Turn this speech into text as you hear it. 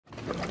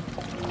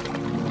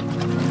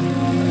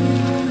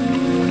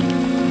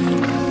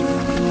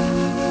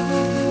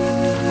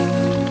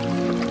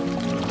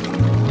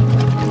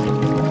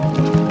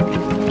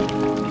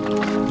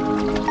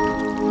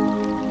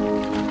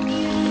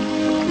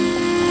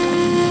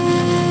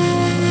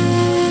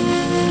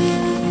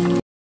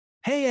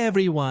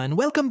everyone,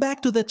 welcome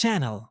back to the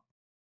channel.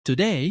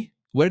 Today,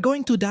 we're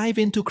going to dive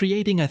into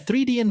creating a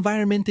 3D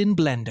environment in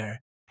Blender,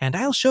 and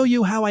I'll show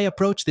you how I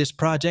approach this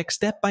project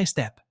step by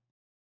step.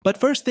 But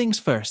first things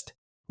first,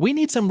 we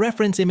need some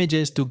reference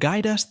images to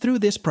guide us through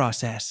this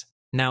process.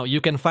 Now, you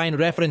can find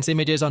reference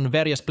images on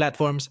various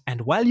platforms,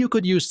 and while you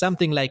could use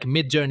something like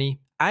Midjourney,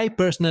 I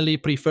personally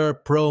prefer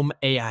Chrome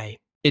AI.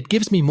 It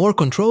gives me more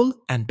control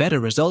and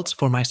better results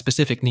for my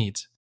specific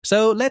needs.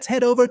 So let's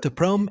head over to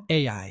Chrome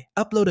AI,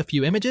 upload a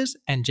few images,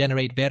 and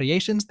generate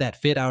variations that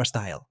fit our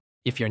style.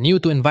 If you're new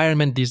to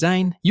environment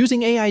design,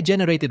 using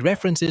AI-generated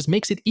references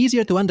makes it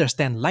easier to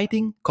understand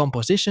lighting,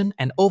 composition,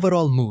 and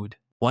overall mood.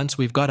 Once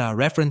we've got our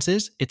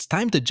references, it's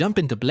time to jump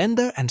into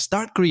Blender and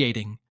start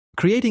creating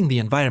the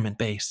environment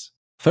base.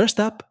 First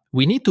up,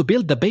 we need to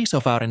build the base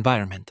of our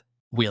environment.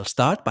 We'll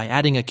start by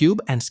adding a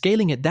cube and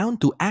scaling it down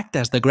to act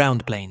as the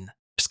ground plane.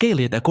 Scale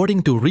it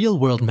according to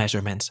real-world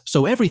measurements,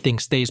 so everything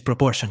stays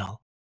proportional.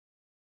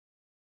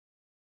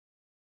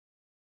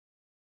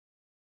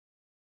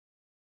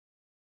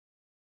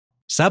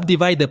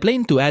 Subdivide the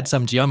plane to add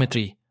some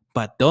geometry,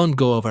 but don't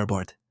go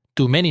overboard.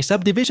 Too many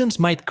subdivisions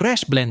might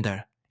crash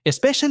Blender,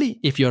 especially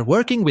if you're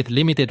working with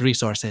limited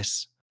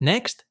resources.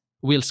 Next,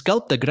 we'll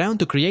sculpt the ground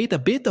to create a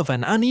bit of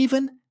an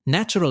uneven,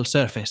 natural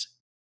surface.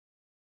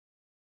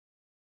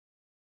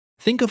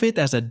 Think of it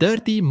as a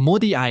dirty,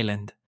 muddy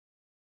island.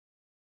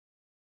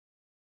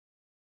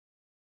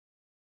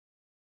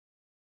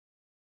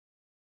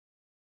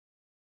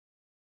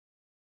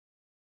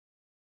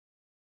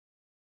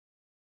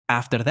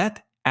 After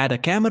that, add a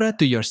camera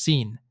to your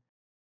scene.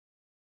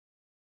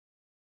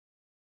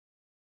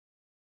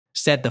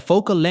 Set the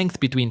focal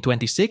length between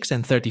 26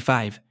 and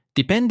 35,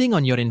 depending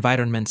on your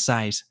environment's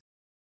size.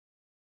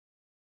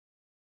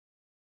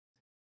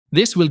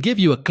 This will give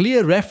you a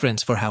clear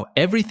reference for how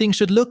everything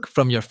should look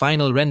from your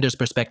final render's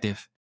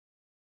perspective.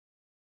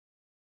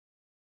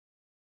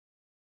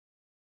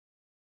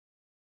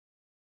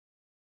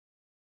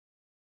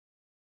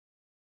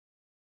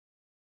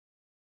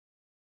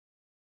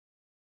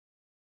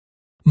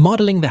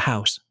 Modeling the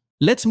house.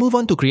 Let's move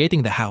on to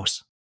creating the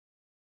house.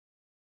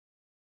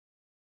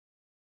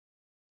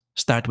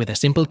 Start with a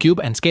simple cube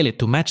and scale it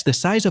to match the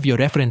size of your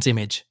reference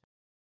image.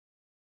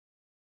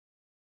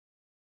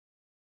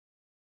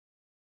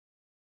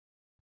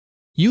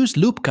 Use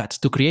loop cuts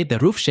to create the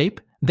roof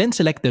shape, then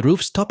select the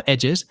roof's top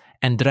edges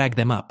and drag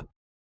them up.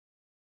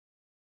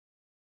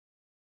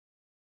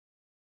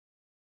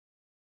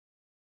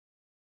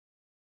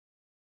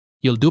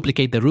 You'll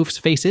duplicate the roof's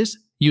faces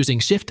using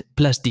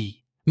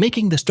Shift+D,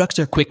 making the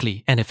structure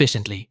quickly and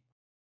efficiently.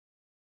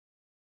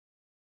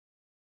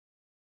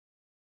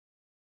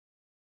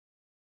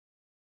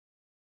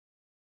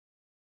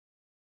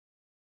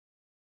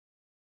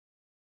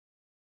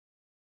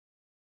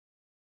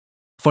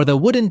 For the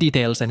wooden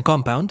details and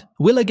compound,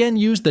 we'll again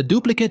use the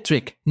duplicate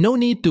trick. No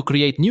need to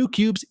create new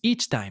cubes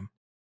each time.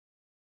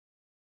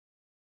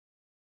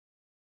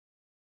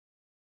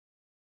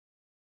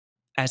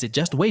 As it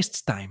just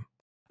wastes time.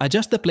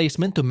 Adjust the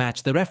placement to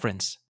match the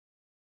reference.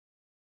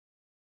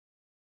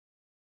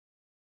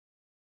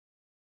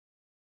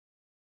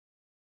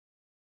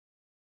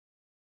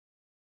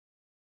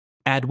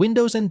 Add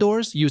windows and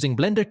doors using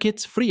Blender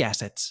Kit's free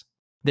assets.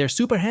 They're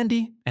super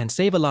handy and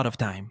save a lot of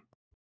time.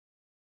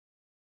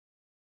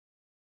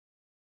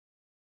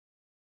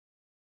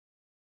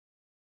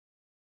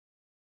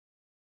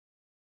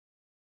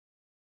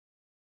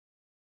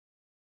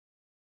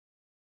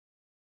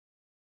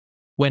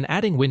 When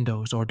adding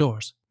windows or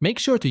doors, make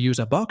sure to use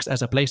a box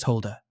as a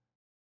placeholder.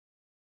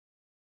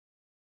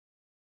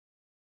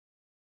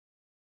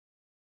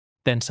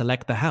 Then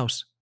select the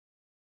house.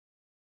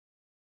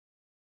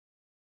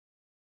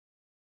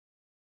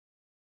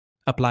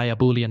 Apply a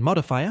Boolean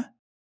modifier.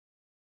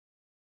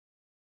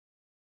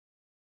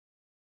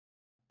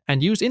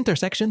 And use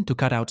intersection to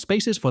cut out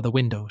spaces for the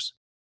windows.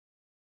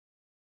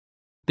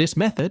 This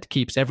method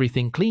keeps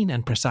everything clean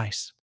and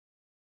precise.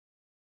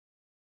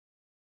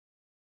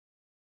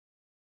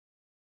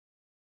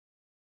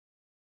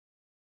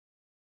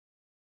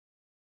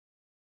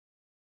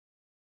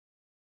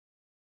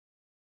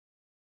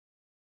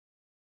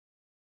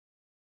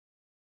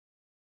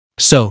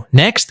 So,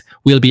 next,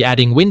 we'll be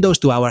adding windows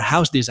to our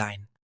house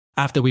design.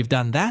 After we've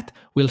done that,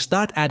 we'll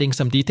start adding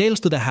some details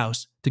to the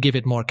house to give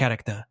it more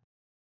character.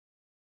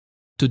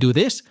 To do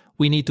this,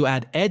 we need to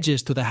add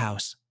edges to the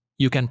house.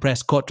 You can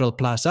press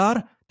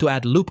Ctrl+R to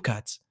add loop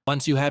cuts.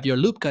 Once you have your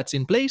loop cuts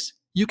in place,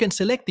 you can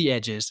select the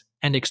edges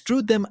and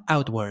extrude them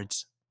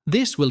outwards.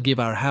 This will give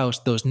our house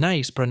those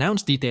nice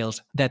pronounced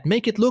details that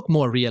make it look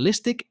more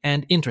realistic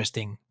and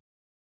interesting.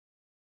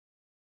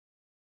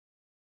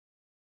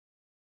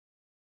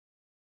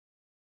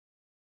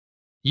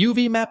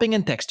 UV mapping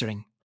and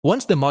texturing.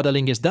 Once the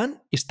modeling is done,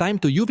 it's time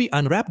to UV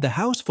unwrap the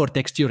house for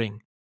texturing.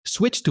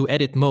 Switch to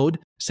Edit mode,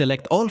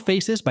 select all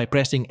faces by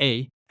pressing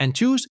A, and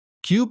choose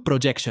Cube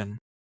Projection.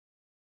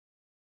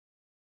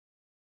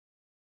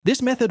 This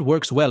method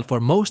works well for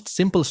most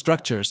simple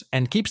structures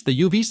and keeps the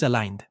UVs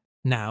aligned.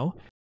 Now,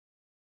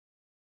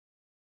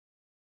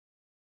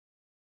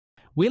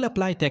 we'll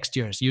apply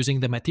textures using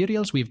the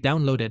materials we've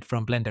downloaded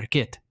from Blender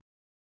Kit.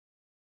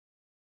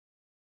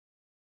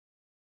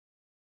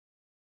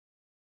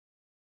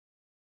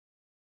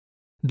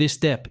 This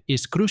step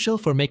is crucial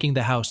for making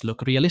the house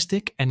look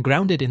realistic and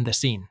grounded in the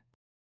scene.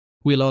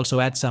 We'll also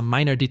add some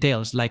minor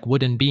details like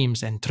wooden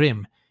beams and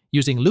trim,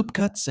 using loop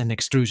cuts and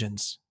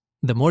extrusions.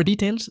 The more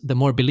details, the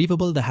more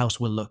believable the house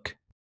will look.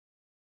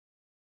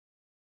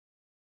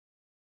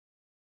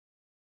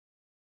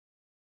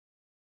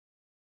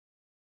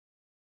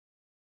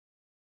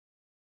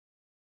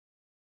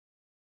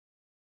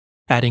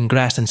 Adding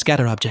grass and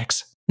scatter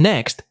objects.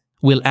 Next,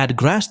 we'll add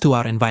grass to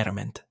our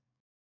environment.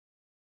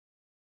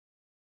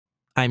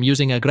 I'm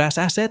using a grass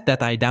asset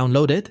that I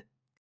downloaded,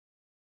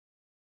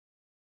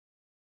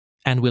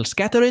 and we'll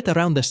scatter it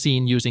around the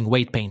scene using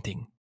weight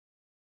painting.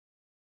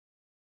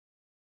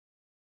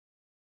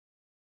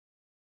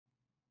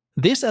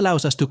 This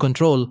allows us to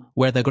control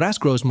where the grass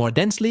grows more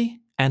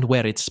densely and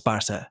where it's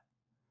sparser.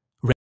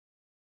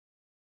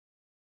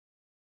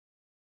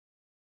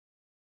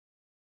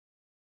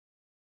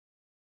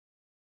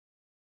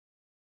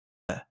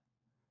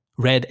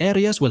 Red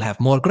areas will have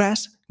more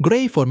grass,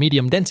 gray for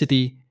medium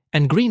density,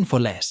 and green for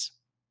less.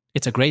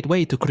 It's a great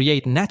way to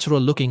create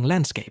natural-looking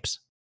landscapes.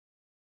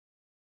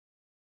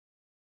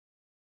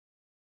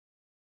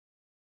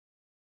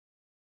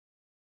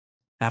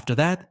 After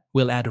that,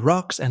 we'll add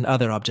rocks and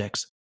other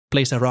objects.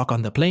 Place a rock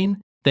on the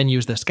plane, then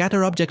use the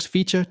Scatter Objects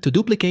feature to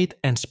duplicate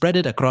and spread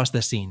it across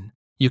the scene.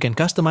 You can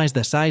customize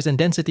the size and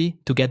density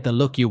to get the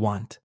look you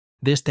want.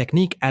 This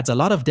technique adds a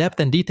lot of depth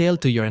and detail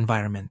to your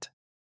environment.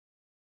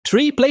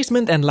 Tree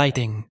placement and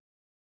lighting.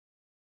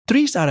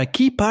 Trees are a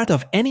key part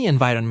of any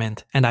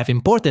environment, and I've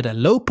imported a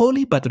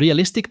low-poly but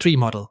realistic tree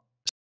model.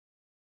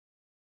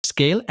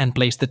 Scale and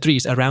place the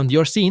trees around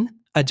your scene,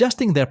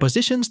 adjusting their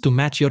positions to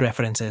match your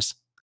references.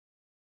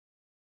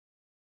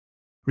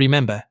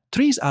 Remember,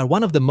 trees are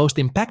one of the most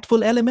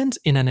impactful elements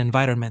in an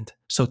environment,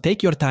 so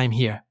take your time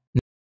here.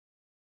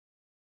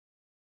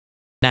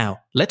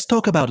 Now, let's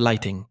talk about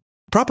lighting.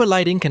 Proper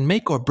lighting can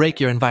make or break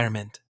your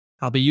environment.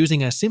 I'll be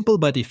using a simple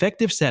but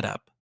effective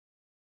setup.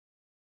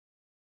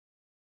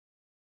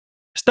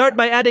 Start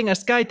by adding a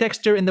sky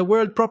texture in the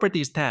World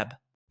Properties tab.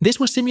 This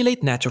will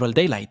simulate natural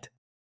daylight.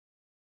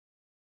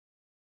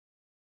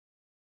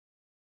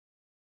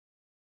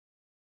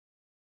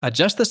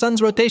 Adjust the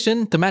sun's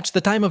rotation to match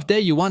the time of day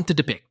you want to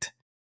depict.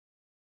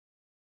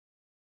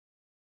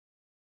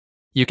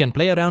 You can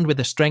play around with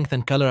the strength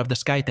and color of the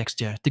sky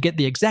texture to get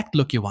the exact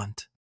look you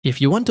want.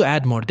 If you want to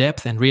add more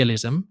depth and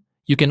realism,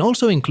 you can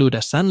also include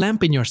a sun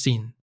lamp in your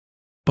scene.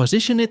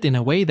 Position it in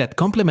a way that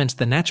complements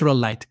the natural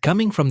light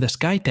coming from the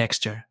sky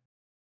texture.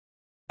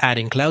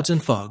 Adding clouds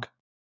and fog.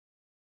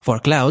 For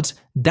clouds,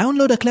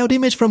 download a cloud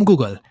image from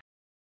Google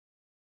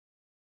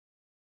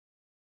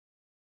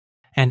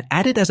and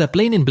add it as a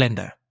plane in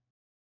Blender.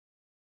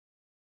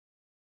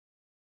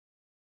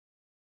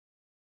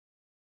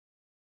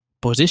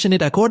 Position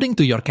it according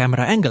to your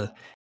camera angle.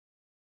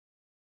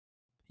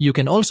 You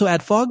can also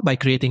add fog by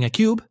creating a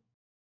cube,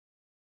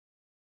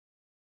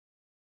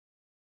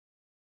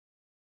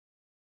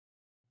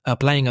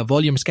 applying a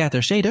volume scatter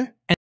shader,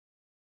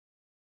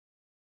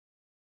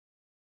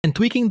 and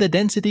tweaking the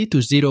density to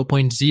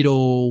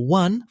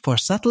 0.01 for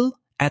subtle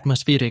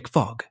atmospheric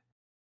fog.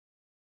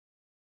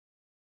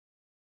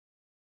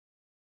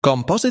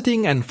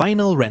 Compositing and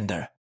final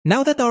render.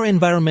 Now that our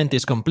environment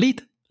is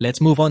complete,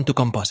 let's move on to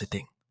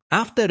compositing.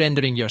 After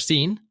rendering your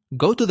scene,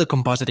 go to the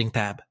Compositing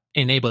tab,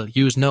 enable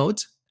Use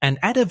Nodes, and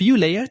add a view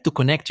layer to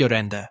connect your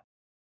render.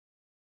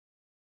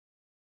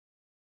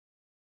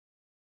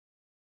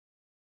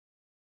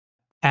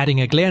 Adding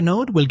a glare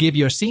node will give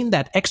your scene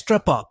that extra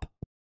pop.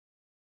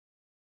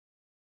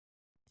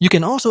 You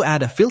can also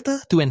add a filter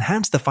to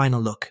enhance the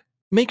final look.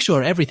 Make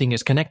sure everything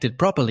is connected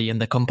properly in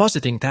the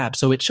Compositing tab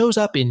so it shows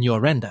up in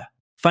your render.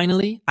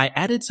 Finally, I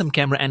added some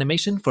camera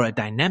animation for a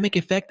dynamic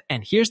effect,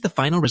 and here's the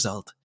final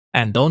result.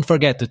 And don't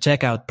forget to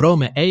check out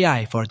Prome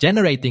AI for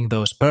generating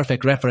those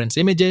perfect reference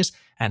images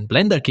and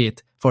Blender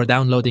Kit for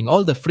downloading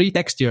all the free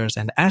textures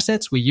and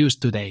assets we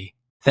used today.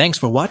 Thanks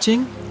for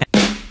watching.